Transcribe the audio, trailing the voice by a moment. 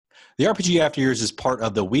The RPG After Years is part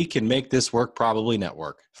of the We Can Make This Work Probably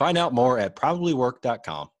Network. Find out more at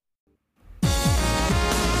probablywork.com.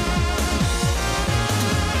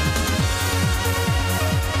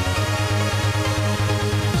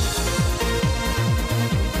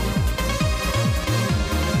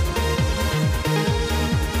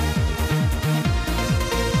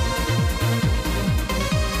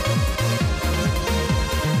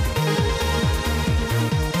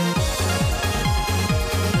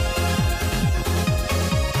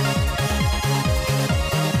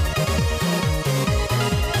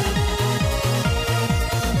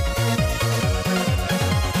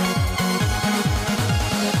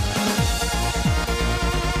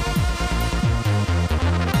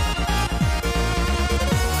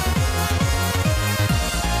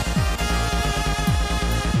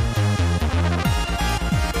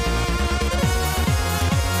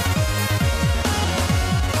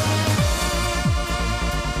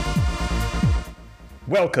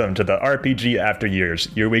 Welcome to the RPG After Years,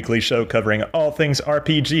 your weekly show covering all things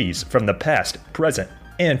RPGs from the past, present,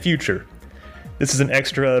 and future. This is an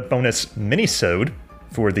extra bonus mini-sode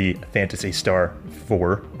for the Phantasy Star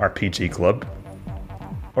 4 RPG Club.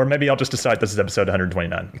 Or maybe I'll just decide this is episode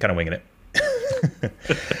 129. I'm kind of winging it.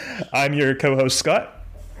 I'm your co-host, Scott.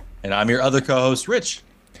 And I'm your other co-host, Rich.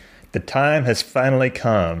 The time has finally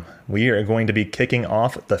come. We are going to be kicking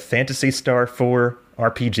off the Phantasy Star 4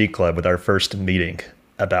 RPG Club with our first meeting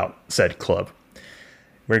about said club.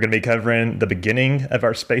 We're going to be covering the beginning of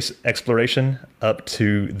our space exploration up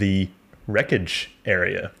to the wreckage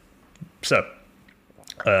area. So,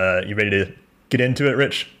 you ready to get into it,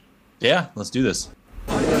 Rich? Yeah, let's do this.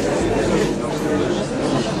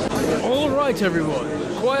 All right, everyone,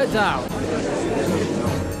 quiet down.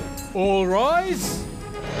 All rise.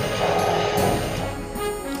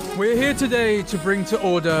 We're here today to bring to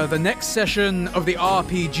order the next session of the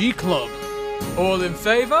RPG Club. All in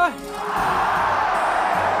favor?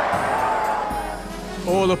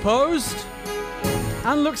 All opposed?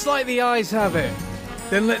 And looks like the ayes have it.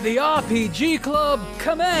 Then let the RPG Club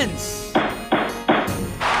commence!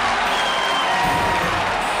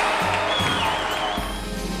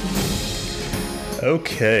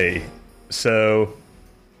 Okay, so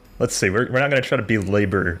let's see. We're not going to try to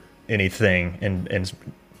belabor anything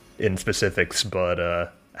in specifics,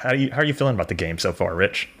 but how are you feeling about the game so far,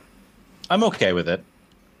 Rich? I'm okay with it.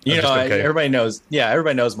 Okay. Everybody knows. Yeah,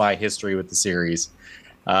 everybody knows my history with the series,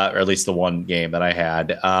 or at least the one game that I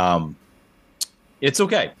had. It's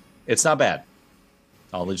okay. It's not bad.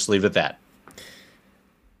 I'll just leave it at that.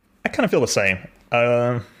 I kind of feel the same.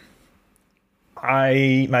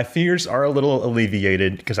 My fears are a little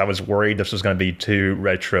alleviated because I was worried this was going to be too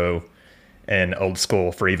retro and old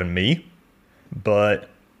school for even me. But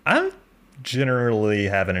I'm generally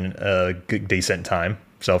having a good, decent time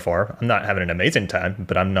so far. I'm not having an amazing time,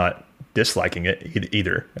 but I'm not disliking it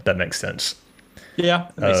either, if that makes sense.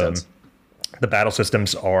 Yeah, that makes sense. The battle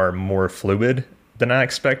systems are more fluid than I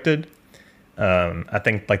expected. I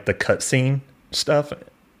think like the cutscene stuff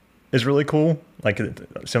is really cool. Like it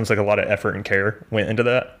seems like a lot of effort and care went into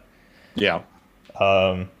that. Yeah.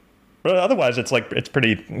 But otherwise, it's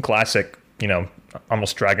pretty classic.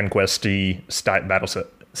 Almost Dragon Quest-y style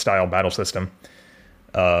battle system.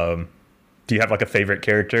 Do you have like a favorite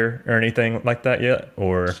character or anything like that yet?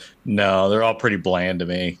 Or no, they're all pretty bland to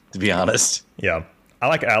me, to be honest. Yeah, I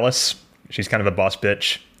like Alice. She's kind of a boss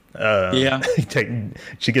bitch. Yeah,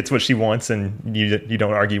 she gets what she wants, and you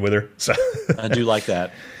don't argue with her. So I do like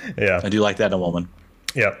that. Yeah, I do like that in a woman.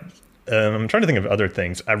 Yeah, I'm trying to think of other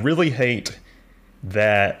things. I really hate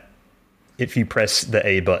that if you press the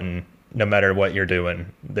A button, no matter what you're doing,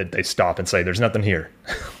 that they stop and say, "There's nothing here."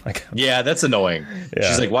 Yeah, that's annoying. Yeah.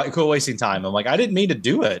 She's like, "Why? Quit wasting time." I'm like, I didn't mean to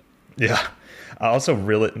do it. Yeah. I also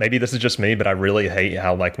maybe this is just me, but I really hate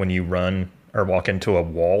how like when you run or walk into a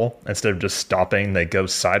wall, instead of just stopping, they go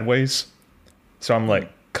sideways. So I'm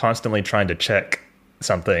like constantly trying to check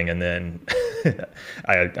something, and then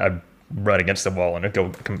I run against the wall and it go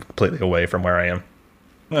completely away from where I am.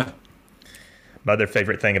 My other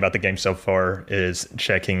favorite thing about the game so far is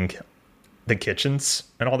checking the kitchens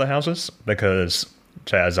in all the houses, because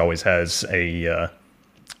Chaz always has a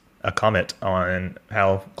comment on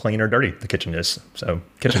how clean or dirty the kitchen is. So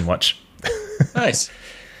kitchen watch. Nice.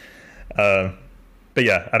 But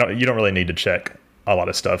yeah, you don't really need to check a lot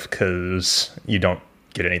of stuff because you don't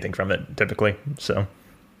get anything from it typically. So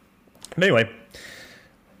anyway,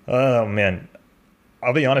 oh man,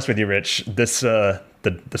 I'll be honest with you, Rich. This the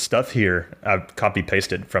stuff here I've copy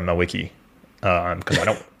pasted from my wiki because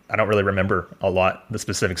I don't really remember a lot the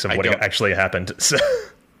specifics of what actually happened. So.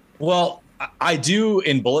 Well, I do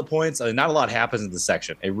in bullet points. I mean, not a lot happens in this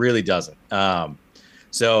section. It really doesn't.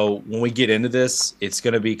 So when we get into this, it's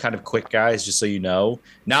going to be kind of quick, guys, just so you know.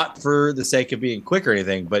 Not for the sake of being quick or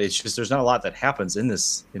anything, but it's just there's not a lot that happens in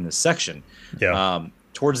this section. Yeah.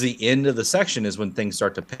 Towards the end of the section is when things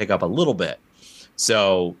start to pick up a little bit.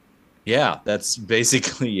 So, yeah, that's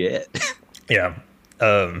basically it. Yeah.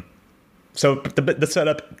 So the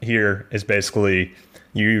setup here is basically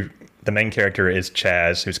the main character is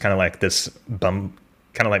Chaz, who's kind of like this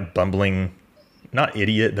bumbling, not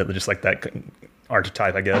idiot, but just like that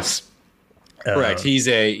archetype, I guess. Correct. He's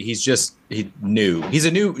new. He's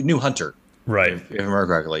a new hunter. Right. If I remember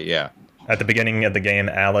correctly, yeah. At the beginning of the game,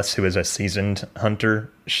 Alice, who is a seasoned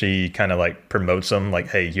hunter, she kind of like promotes him, like,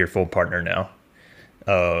 "Hey, you're full partner now,"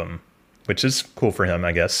 which is cool for him,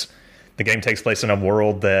 I guess. The game takes place in a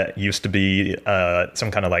world that used to be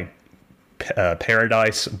some kind of like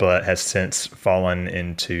paradise, but has since fallen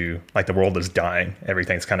into like the world is dying.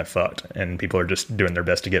 Everything's kind of fucked, and people are just doing their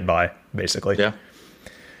best to get by, basically. Yeah.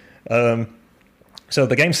 So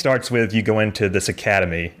the game starts with you go into this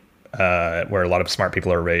academy where a lot of smart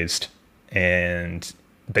people are raised, and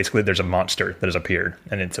basically there's a monster that has appeared,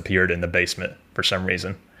 and it's appeared in the basement for some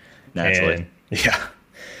reason. Naturally. And, yeah.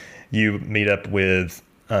 You meet up with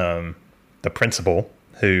the principal,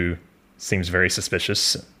 who seems very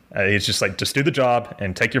suspicious. He's just like, just do the job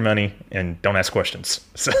and take your money and don't ask questions.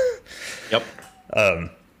 So, yep.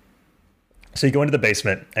 So you go into the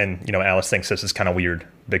basement, and Alice thinks this is kind of weird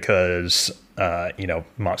because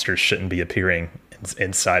monsters shouldn't be appearing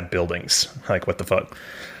inside buildings. Like, what the fuck?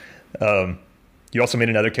 You also meet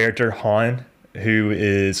another character, Han, who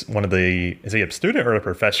is is he a student or a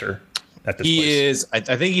professor at this place? He is. I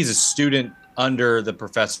think he's a student under the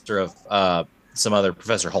professor of some other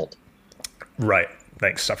Professor Holt. Right.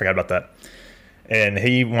 Thanks. I forgot about that. And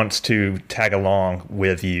he wants to tag along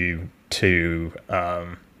with you to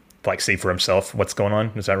see for himself what's going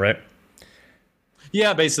on. Is that right?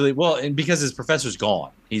 Yeah, basically. Well, and because his professor's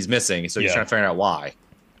gone, he's missing, so he's trying to figure out why.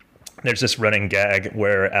 There's this running gag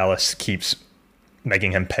where Alice keeps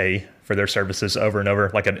making him pay for their services over and over,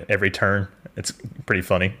 like at every turn. It's pretty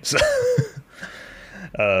funny. So,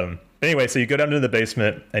 anyway, so you go down into the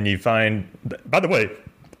basement and you find. By the way,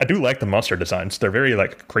 I do like the monster designs. They're very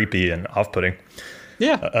like creepy and off-putting.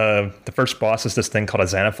 Yeah. The first boss is this thing called a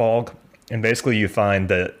xenophog, and basically you find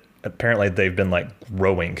that apparently they've been like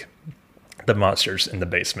growing the monsters in the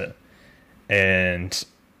basement, and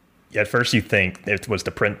at first you think it was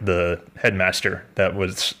the headmaster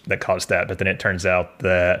that caused that, but then it turns out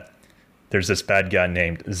that there's this bad guy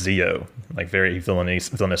named Zio, like very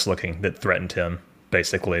villainous looking, that threatened him,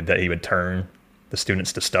 basically that he would turn the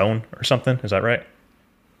students to stone or something. Is that right?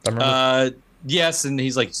 Yes, and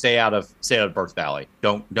he's like, stay out of Burke Valley.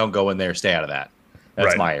 Don't go in there. Stay out of that.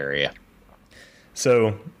 That's my area.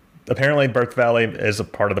 So apparently Burke Valley is a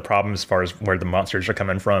part of the problem as far as where the monsters are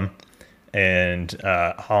coming from. And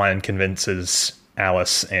Han convinces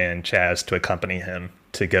Alice and Chaz to accompany him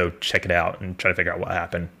to go check it out and try to figure out what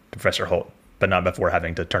happened to Professor Holt, but not before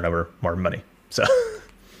having to turn over more money. So,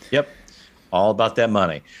 yep, all about that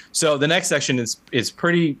money. So the next section is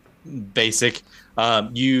pretty basic.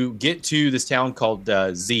 You get to this town called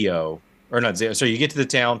Zio, or not Zio. So you get to the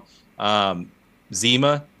town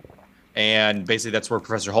Zima, and basically that's where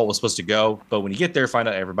Professor Holt was supposed to go. But when you get there, find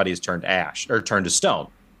out everybody has turned to stone.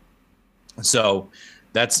 So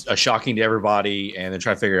that's shocking to everybody, and they're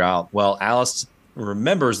trying to figure out. Well, Alice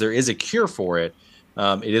remembers there is a cure for it.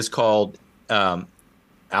 It is called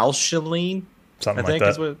alshaline. Something like that.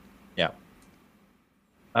 Is what, yeah.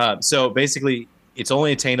 So basically, it's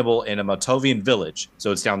only attainable in a Motovian village,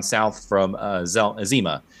 so it's down south from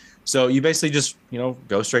Zima. So you basically just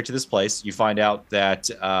go straight to this place. You find out that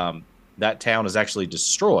that town is actually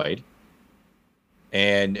destroyed,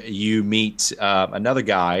 and you meet another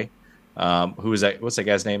guy. Who is that? What's that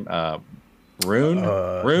guy's name? Rune?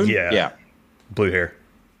 Rune? Yeah. Blue hair.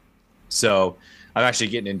 So I'm actually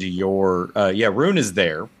getting into your Rune is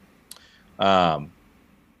there. And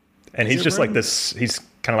he's just Rune? Like this, he's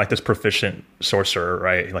kind of like this proficient sorcerer,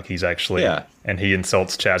 right? Like he's actually, and he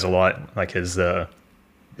insults Chaz a lot, like his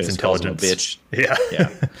intelligence. Bitch. Yeah.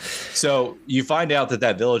 So you find out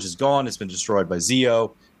that village is gone. It's been destroyed by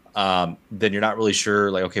Zio. Then you're not really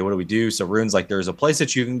sure, like, okay, what do we do? So Rune's like, there's a place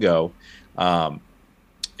that you can go.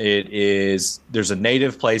 There's a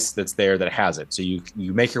native place that's there that has it. So you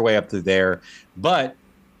make your way up through there, but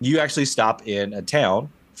you actually stop in a town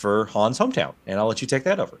for Han's hometown, and I'll let you take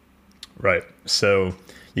that over. Right. So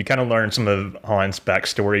you kind of learn some of Han's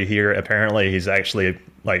backstory here. Apparently he's actually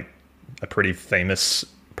like a pretty famous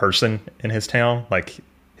person in his town. Like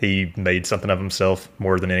he made something of himself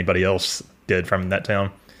more than anybody else kid from that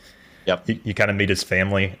town. Yep. You kind of meet his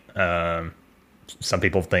family. Some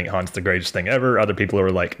people think Han's the greatest thing ever. Other people are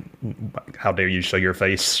like, how dare you show your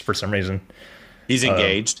face for some reason. He's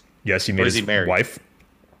engaged. Yes, you meet his wife.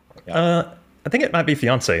 Yeah. I think it might be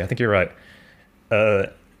fiance. I think you're right.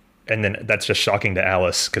 And then that's just shocking to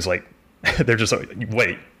Alice because, like, they're just like,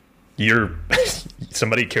 wait, you're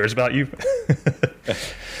somebody cares about you.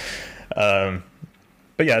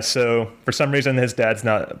 But yeah, so for some reason his dad's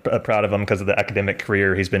not proud of him because of the academic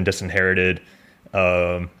career. He's been disinherited.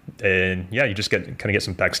 And yeah, you just kind of get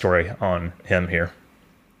some backstory on him here.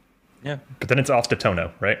 Yeah. But then it's off to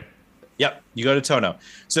Tono, right? Yep, you go to Tono.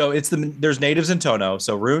 So there's natives in Tono.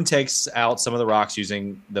 So Rune takes out some of the rocks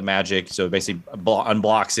using the magic. So basically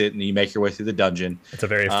unblocks it, and you make your way through the dungeon. It's a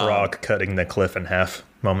very frog cutting the cliff in half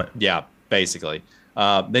moment. Yeah, basically.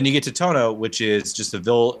 Then you get to Tono, which is just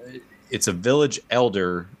it's a village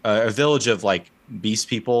elder, a village of like beast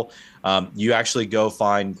people. You actually go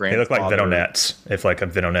find grandfather. They look like Venonats, if like a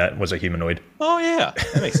Venonat was a humanoid. Oh yeah,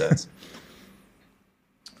 that makes sense.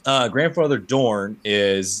 Grandfather Dorn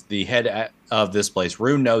is the head of this place.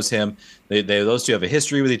 Rune knows him. Those two have a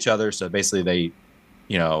history with each other. So basically they,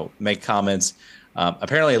 make comments.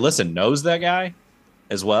 Apparently Alyssa knows that guy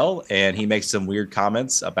as well. And he makes some weird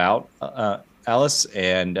comments about Alice,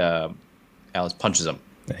 and Alice punches him.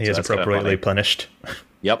 He is appropriately punished.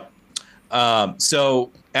 Yep. So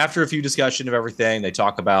after a few discussion of everything, they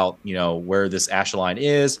talk about, where this Asheline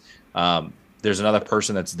is. There's another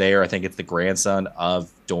person that's there. I think it's the grandson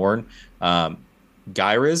of Dorn.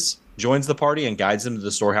 Gyriz joins the party and guides them to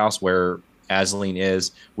the storehouse where Azaleen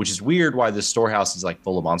is, which is weird why this storehouse is like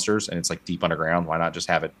full of monsters and it's like deep underground. Why not just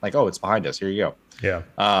have it like, oh, it's behind us. Here you go.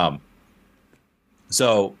 Yeah.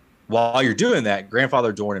 So while you're doing that,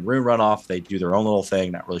 Grandfather Dorn and Rune run off. They do their own little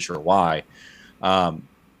thing. Not really sure why.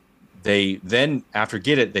 They then, after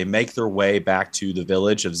they make their way back to the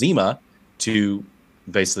village of Zima to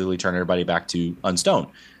basically turn everybody back to Unstone.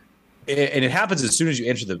 And it happens as soon as you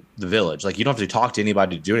enter the village. Like, you don't have to talk to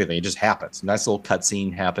anybody to do anything. It just happens. Nice little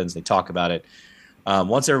cutscene happens. They talk about it.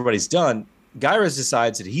 Once everybody's done, Gyriz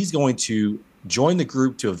decides that he's going to join the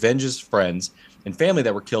group to avenge his friends and family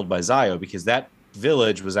that were killed by Zio, because that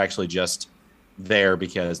village was actually just there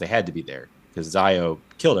because they had to be there because Zio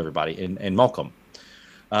killed everybody in Malcolm.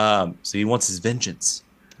 So he wants his vengeance.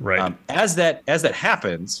 Right. As that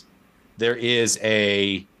happens, there is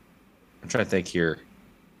I'm trying to think here.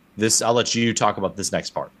 I'll let you talk about this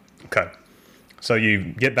next part. Okay. So you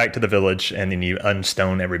get back to the village and then you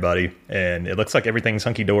unstone everybody, and it looks like everything's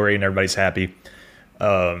hunky-dory and everybody's happy.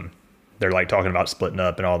 They're like talking about splitting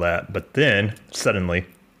up and all that, but then suddenly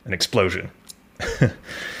an explosion.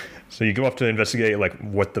 So you go up to investigate, like,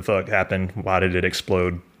 what the fuck happened? Why did it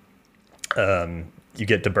explode? You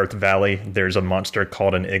get to Birth Valley. There's a monster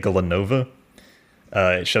called an Igalanova.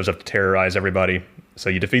 It shows up to terrorize everybody. So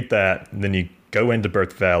you defeat that, then you go into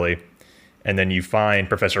Birth Valley, and then you find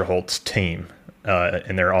Professor Holt's team,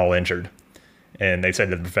 and they're all injured. And they said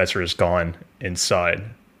that the professor is gone inside.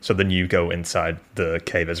 So then you go inside the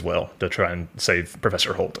cave as well to try and save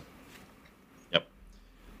Professor Holt. Yep.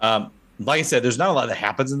 Like I said, there's not a lot that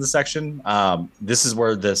happens in this section. This is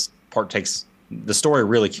where this part the story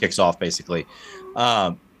really kicks off, basically.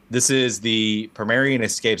 This is the Primarian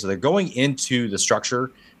escape. So they're going into the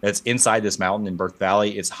structure that's inside this mountain in Birth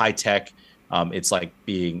Valley. It's high tech. It's like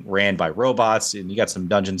being ran by robots, and you got some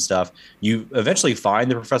dungeon stuff. You eventually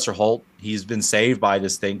find the Professor Holt. He's been saved by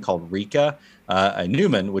this thing called Rika, a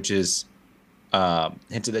Newman, which is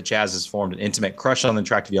hinted that Chaz has formed an intimate crush on the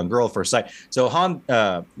attractive young girl at first sight. So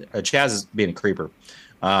Chaz is being a creeper.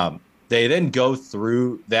 They then go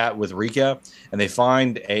through that with Rika, and they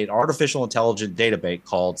find an artificial intelligent database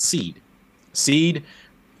called Seed. Seed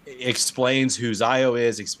explains who Zio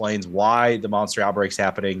is, explains why the monster outbreak's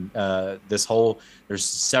happening. There's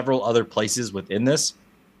several other places within this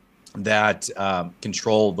that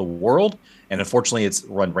control the world, and unfortunately it's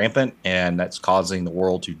run rampant, and that's causing the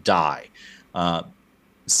world to die.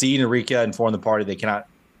 Seed and Rika inform the party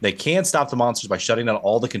they can stop the monsters by shutting down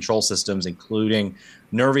all the control systems, including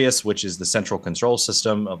Nervius, which is the central control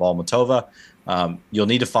system of all Matova. You'll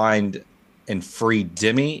need to find and free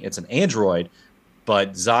Demi. It's an android,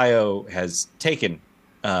 but Zio has taken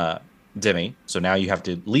Demi, so now you have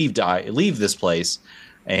to leave this place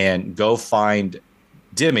and go find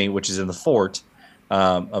Demi, which is in the fort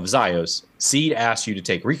of Zio's. Seed asks you to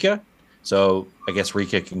take Rika, so I guess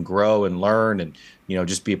Rika can grow and learn and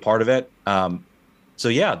just be a part of it. So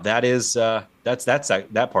yeah, that is that's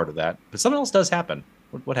that part of that. But something else does happen.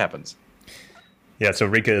 What happens? Yeah, so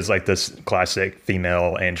Rika is like this classic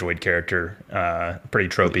female android character, pretty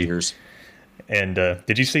tropey. And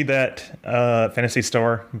did you see that Phantasy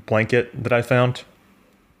Star blanket that I found?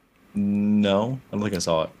 No, I don't think I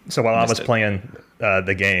saw it. So while I was playing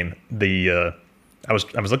the game, I was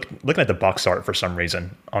looking at the box art for some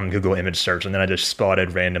reason on Google Image Search, and then I just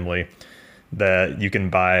spotted randomly that you can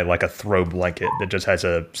buy like a throw blanket that just has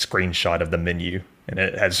a screenshot of the menu, and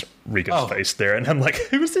it has Rika's face there, and I'm like,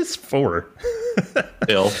 who's this for?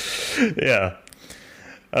 Bill. Yeah.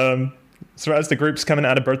 So as the group's coming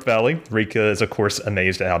out of Birth Valley, Rika is, of course,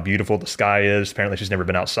 amazed at how beautiful the sky is. Apparently she's never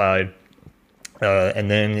been outside. And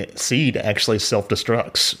then Seed actually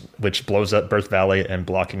self-destructs, which blows up Birth Valley and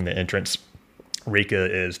blocking the entrance.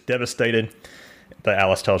 Rika is devastated, but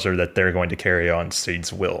Alice tells her that they're going to carry on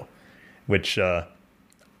Seed's will, which I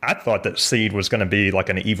thought that Seed was going to be like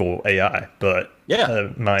an evil AI, but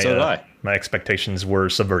my expectations were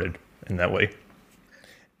subverted in that way.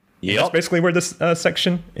 Yeah, that's basically where this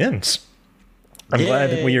section ends. I'm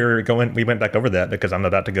glad we went back over that because I'm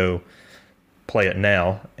about to go play it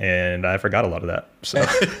now, and I forgot a lot of that. So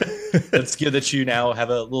it's good that you now have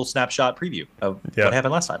a little snapshot preview of what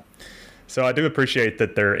happened last time. So I do appreciate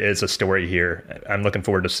that there is a story here. I'm looking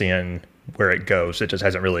forward to seeing where it goes. It just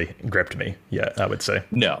hasn't really gripped me yet, I would say.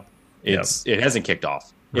 No, it hasn't kicked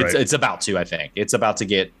off. It's about to, I think. It's about to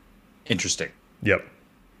get interesting. Yep.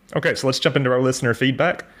 Okay, so let's jump into our listener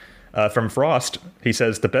feedback. From Frost, he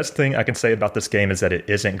says, the best thing I can say about this game is that it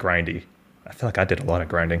isn't grindy. I feel like I did a lot of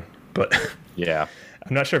grinding, but yeah.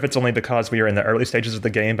 I'm not sure if it's only because we are in the early stages of the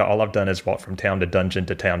game, but all I've done is walk from town to dungeon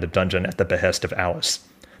to town to dungeon at the behest of Alice.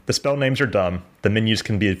 The spell names are dumb. The menus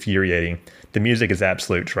can be infuriating. The music is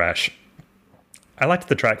absolute trash. I liked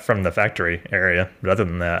the track from the factory area, but other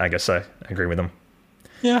than that, I guess I agree with him.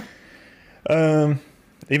 Yeah.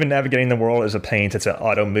 Even navigating the world is a pain since it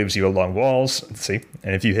auto moves you along walls. Let's see.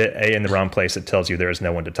 And if you hit A in the wrong place, it tells you there is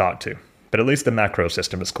no one to talk to. But at least the macro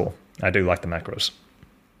system is cool. I do like the macros.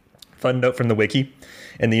 Fun note from the wiki.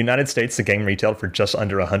 In the United States, the game retailed for just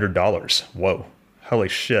under $100. Whoa. Holy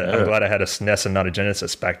shit. I'm glad I had a SNES and not a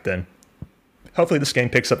Genesis back then. Hopefully this game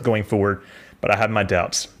picks up going forward, but I have my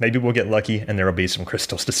doubts. Maybe we'll get lucky and there will be some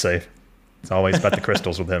crystals to save. It's always about the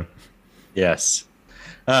crystals with him. Yes.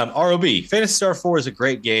 ROB, Phantasy Star 4 is a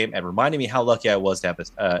great game and reminded me how lucky I was to have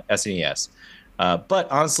SNES. But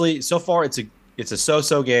honestly, so far it's a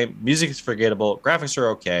so-so game. Music is forgettable. Graphics are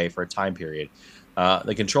okay for a time period.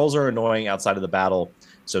 The controls are annoying outside of the battle.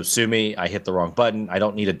 So sue me, I hit the wrong button. I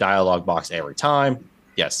don't need a dialogue box every time.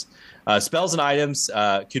 Yes. Spells and items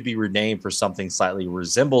could be renamed for something slightly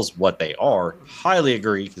resembles what they are. Highly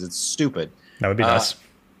agree because it's stupid. That would be nice.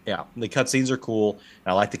 Yeah, the cutscenes are cool.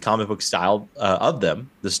 And I like the comic book style of them.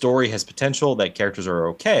 The story has potential. That characters are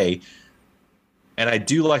okay. And I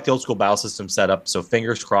do like the old school battle system setup. So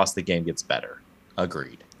fingers crossed the game gets better.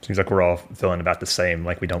 Agreed. Seems like we're all feeling about the same.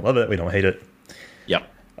 Like we don't love it. We don't hate it. Yep.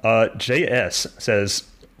 JS says,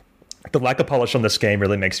 the lack of polish on this game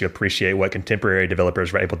really makes you appreciate what contemporary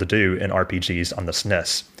developers were able to do in RPGs on the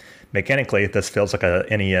SNES. Mechanically, this feels like a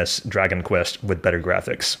NES Dragon Quest with better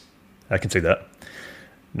graphics. I can see that.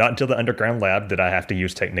 Not until the Underground Lab did I have to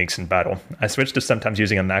use techniques in battle. I switched to sometimes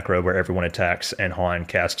using a macro where everyone attacks and Han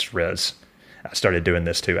casts res. I started doing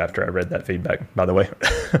this too after I read that feedback, by the way.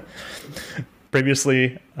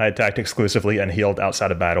 Previously, I attacked exclusively and healed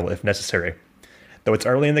outside of battle if necessary. Though it's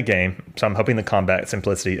early in the game, so I'm hoping the combat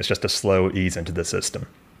simplicity is just a slow ease into the system.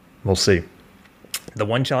 We'll see. The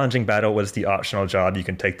one challenging battle was the optional job you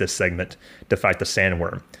can take this segment to fight the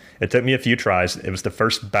sandworm. It took me a few tries. It was the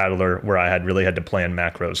first battler where I had really had to plan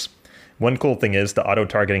macros. One cool thing is the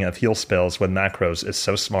auto-targeting of heal spells with macros is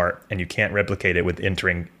so smart, and you can't replicate it with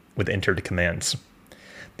entered commands.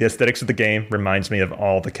 The aesthetics of the game reminds me of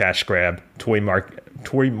all the cash grab, toy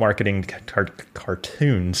marketing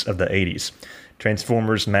cartoons of the 80s.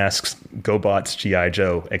 Transformers, Masks, GoBots, G.I.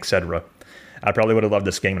 Joe, etc. I probably would have loved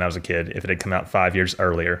this game when I was a kid if it had come out 5 years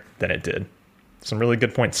earlier than it did. Some really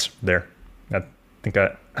good points there.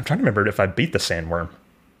 I'm trying to remember if I beat the sandworm.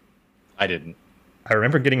 I didn't. I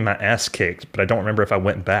remember getting my ass kicked, but I don't remember if I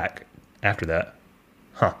went back after that.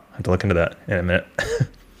 I have to look into that in a minute.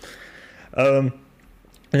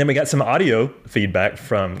 And then we got some audio feedback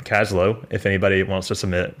from Caslo. If anybody wants to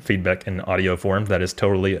submit feedback in audio form, that is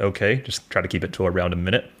totally okay. Just try to keep it to around a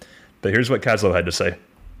minute. But here's what Caslo had to say.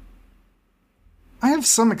 I have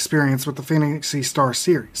some experience with the Phantasy Star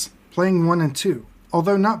series, playing 1 and 2,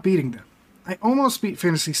 although not beating them. I almost beat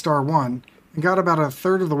Phantasy Star 1 and got about a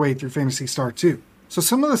third of the way through Phantasy Star 2, so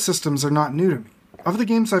some of the systems are not new to me. Of the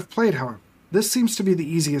games I've played, however, this seems to be the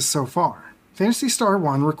easiest so far. Phantasy Star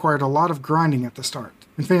 1 required a lot of grinding at the start,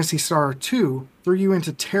 and Phantasy Star 2 threw you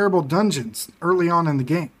into terrible dungeons early on in the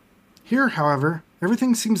game. Here, however,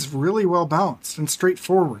 Everything seems really well balanced and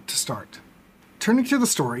straightforward to start. Turning to the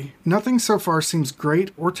story, nothing so far seems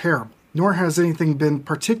great or terrible, nor has anything been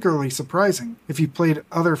particularly surprising if you've played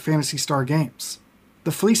other Phantasy Star games.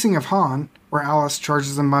 The fleecing of Han, where Alice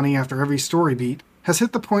charges him money after every story beat, has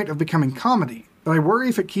hit the point of becoming comedy, but I worry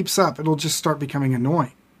if it keeps up it'll just start becoming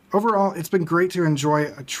annoying. Overall, it's been great to enjoy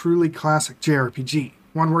a truly classic JRPG,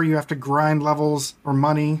 one where you have to grind levels or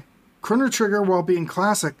money. Chrono Trigger, while being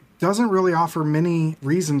classic, doesn't really offer many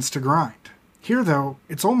reasons to grind. Here, though,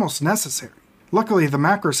 it's almost necessary. Luckily, the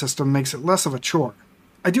macro system makes it less of a chore.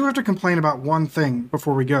 I do have to complain about one thing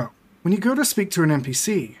before we go. When you go to speak to an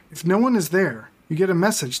NPC, if no one is there, you get a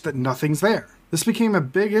message that nothing's there. This became a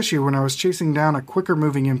big issue when I was chasing down a quicker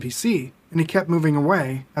moving NPC, and he kept moving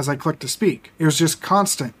away as I clicked to speak. It was just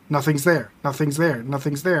constant, nothing's there, nothing's there,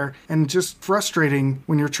 nothing's there, and just frustrating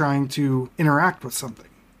when you're trying to interact with something.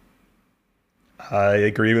 I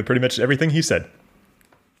agree with pretty much everything he said.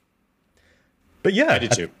 But yeah, I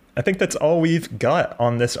did too. I think that's all we've got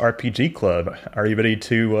on this RPG club. Are you ready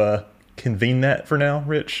to convene that for now,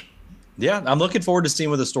 Rich? Yeah, I'm looking forward to seeing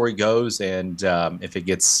where the story goes and if it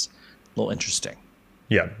gets a little interesting.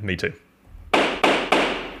 Yeah, me too.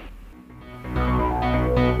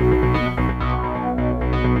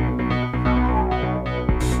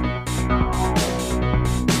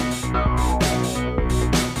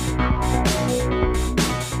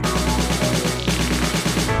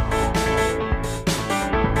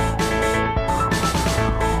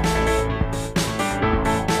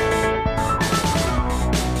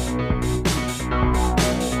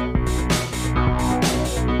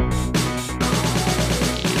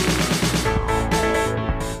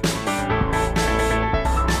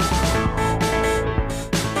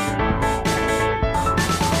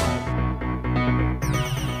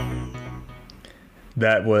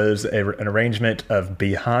 That was an arrangement of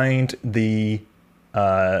Behind the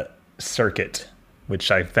Circuit, which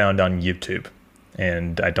I found on YouTube.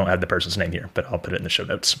 And I don't have the person's name here, but I'll put it in the show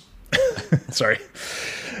notes. Sorry.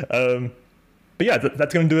 But yeah,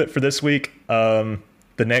 that's going to do it for this week. The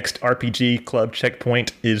next RPG Club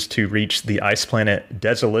checkpoint is to reach the ice planet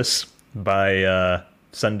Desolus by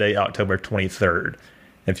Sunday, October 23rd.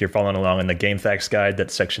 If you're following along in the Game Facts Guide,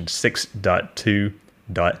 that's section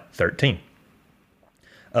 6.2.13.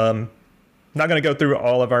 Not going to go through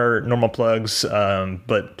all of our normal plugs,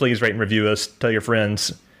 but please rate and review us. Tell your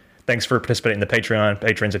friends. Thanks for participating in the Patreon.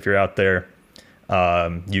 Patrons, if you're out there,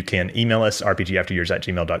 you can email us,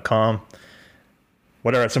 rpgafteryears@gmail.com.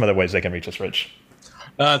 What are some other ways they can reach us, Rich?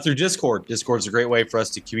 Through Discord. Discord's a great way for us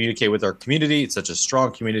to communicate with our community. It's such a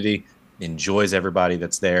strong community. Enjoys everybody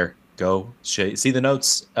that's there. Go see the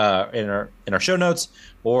notes in our show notes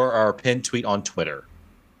or our pinned tweet on Twitter.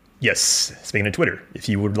 Yes, speaking of Twitter, if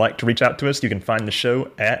you would like to reach out to us, you can find the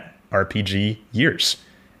show at RPG Years.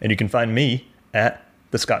 And you can find me at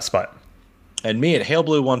The Scott Spot. And me at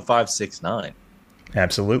HailBlue1569.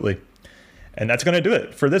 Absolutely. And that's going to do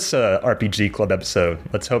it for this RPG Club episode.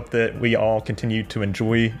 Let's hope that we all continue to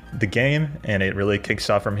enjoy the game and it really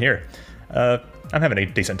kicks off from here. I'm having a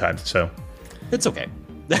decent time, so. It's okay.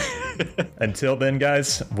 Until then,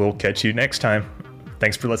 guys, we'll catch you next time.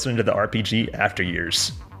 Thanks for listening to the RPG After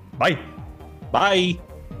Years. Bye. Bye.